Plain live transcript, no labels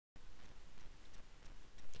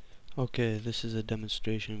Okay, this is a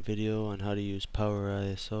demonstration video on how to use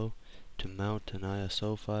PowerISO to mount an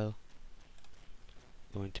ISO file.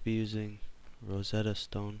 I'm going to be using Rosetta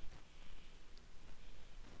Stone.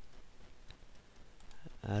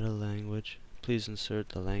 Add a language. Please insert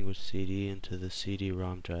the language CD into the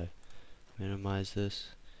CD-ROM drive. Minimize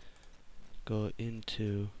this. Go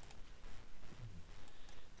into,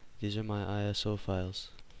 these are my ISO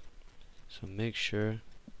files. So make sure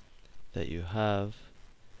that you have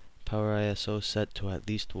PowerISO set to at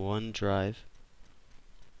least one drive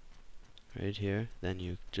right here. Then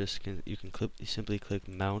you simply click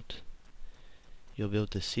mount. You'll be able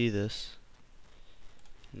to see this.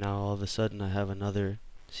 Now all of a sudden I have another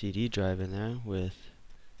CD drive in there with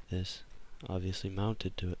this obviously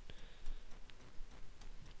mounted to it.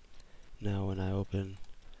 Now when I open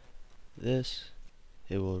this,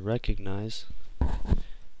 it will recognize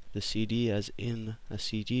the CD as in a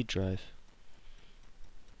CD drive.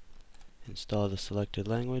 Install the selected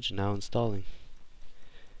language. Now installing.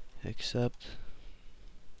 Accept.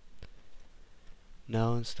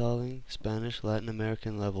 Now installing Spanish Latin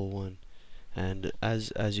American Level 1. And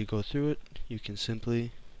as you go through it, you can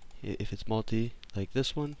simply, if it's multi like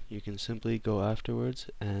this one, you can simply go afterwards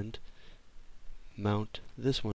and mount this one.